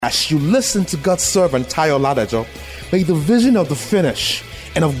As you listen to God's servant Tayo Ladajo, may the vision of the finish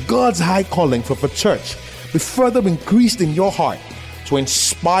and of God's high calling for the church be further increased in your heart to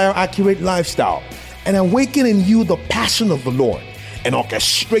inspire accurate lifestyle and awaken in you the passion of the Lord and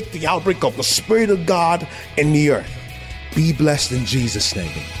orchestrate the outbreak of the Spirit of God in the earth. Be blessed in Jesus'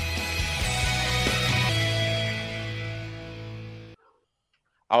 name.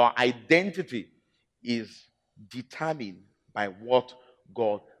 Our identity is determined by what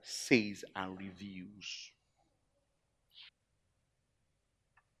God says and reveals.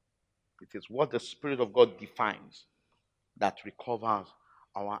 It is what the Spirit of God defines that recovers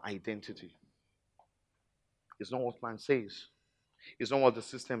our identity. It's not what man says. It's not what the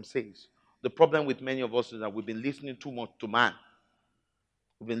system says. The problem with many of us is that we've been listening too much to man.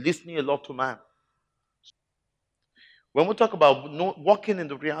 We've been listening a lot to man. When we talk about walking in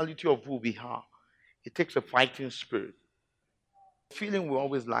the reality of who we are, it takes a fighting spirit. Feeling will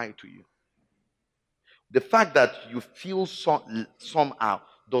always lie to you. The fact that you feel somehow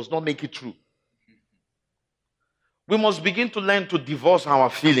does not make it true. We must begin to learn to divorce our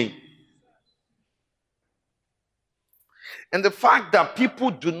feeling. And the fact that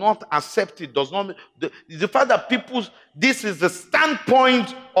people do not accept it does not, the fact that this is the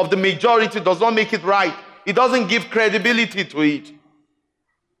standpoint of the majority does not make it right. It doesn't give credibility to it.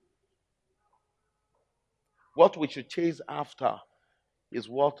 What we should chase after is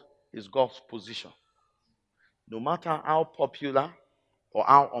what is God's position. No matter how popular or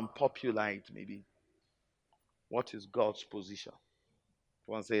how unpopular it may be. What is God's position?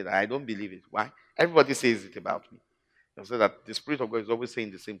 One said, I don't believe it. Why? Everybody says it about me. They say that the Spirit of God is always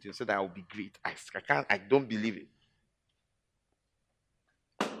saying the same thing. They say that I will be great. I don't believe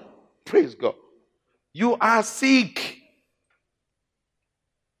it. Praise God. You are sick.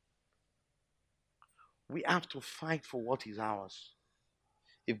 We have to fight for what is ours.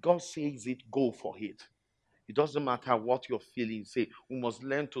 If God says it, go for it. It doesn't matter what your feelings say. We must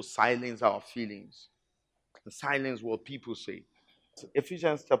learn to silence our feelings. And silence what people say.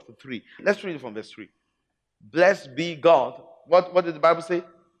 Ephesians chapter 3. Let's read it from verse 3. Blessed be God. What did the Bible say?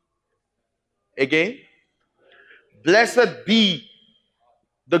 Again. Blessed be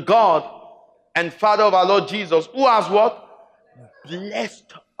the God and Father of our Lord Jesus, who has what?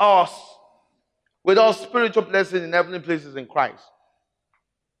 Blessed us with all spiritual blessings in heavenly places in Christ.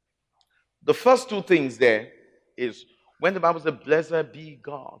 The first two things there is when the Bible says, blessed be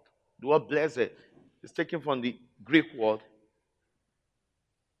God. The word blessed is taken from the Greek word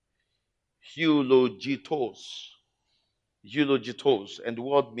eulogitos. Eulogitos. And the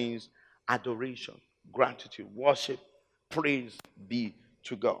word means adoration, gratitude, worship, praise be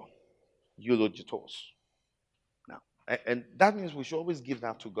to God. Eulogitos. Now, and that means we should always give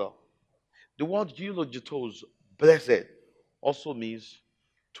that to God. The word eulogitos, blessed, also means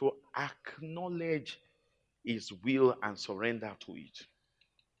to acknowledge His will and surrender to it.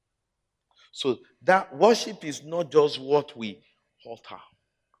 So that worship is not just what we utter.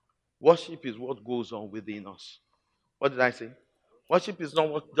 Worship is what goes on within us. What did I say? Worship is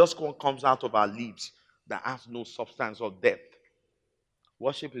not just what comes out of our lips that has no substance or depth.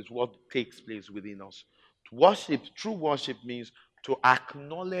 Worship is what takes place within us. Worship, true worship means to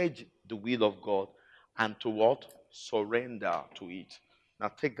acknowledge the will of God and to what? Surrender to it. Now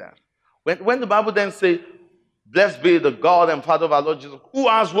take that. When the Bible then says, blessed be the God and Father of our Lord Jesus, who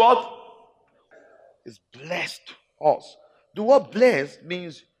has what? Is blessed us. The word blessed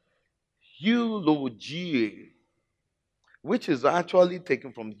means eulogia, which is actually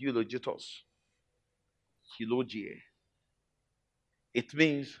taken from eulogitos. Eulogia. It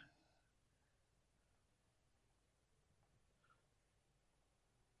means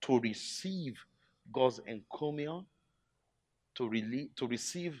to receive God's encomium, to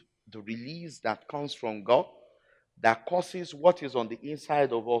receive the release that comes from God, that causes what is on the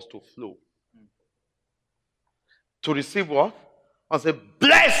inside of us to flow. To receive what? I said,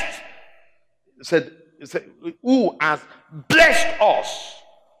 blessed. It said, who has blessed us?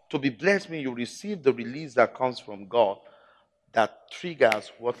 To be blessed means you receive the release that comes from God that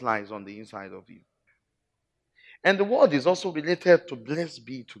triggers what lies on the inside of you. And the word is also related to blessed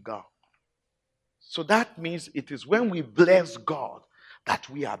be to God. So that means it is when we bless God that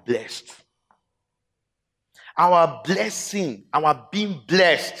we are blessed. Our blessing, our being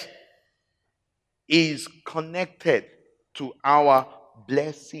blessed is connected to our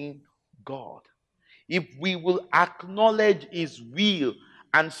blessing God. If we will acknowledge His will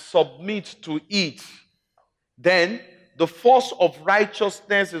and submit to it, then the force of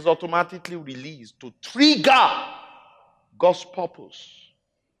righteousness is automatically released to trigger God's purpose,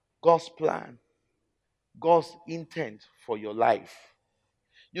 God's plan, God's intent for your life.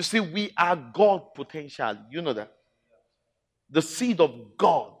 You see, we are God potential. You know that? The seed of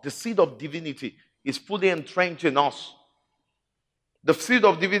God, the seed of divinity, is fully entrenched in us. The seed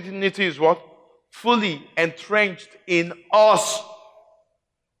of divinity is what? Fully entrenched in us.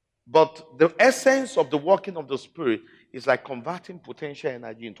 But the essence of the working of the Spirit is like converting potential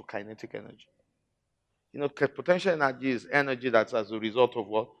energy into kinetic energy. You know, potential energy is energy that's as a result of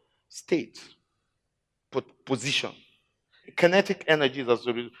what? State, position. Kinetic energy is as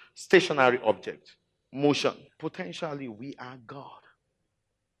a stationary object, motion. Potentially, we are God.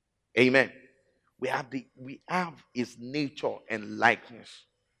 Amen. We have His nature and likeness.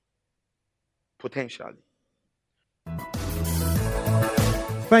 Potentially.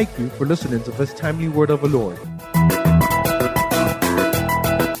 Thank you for listening to this timely word of the Lord.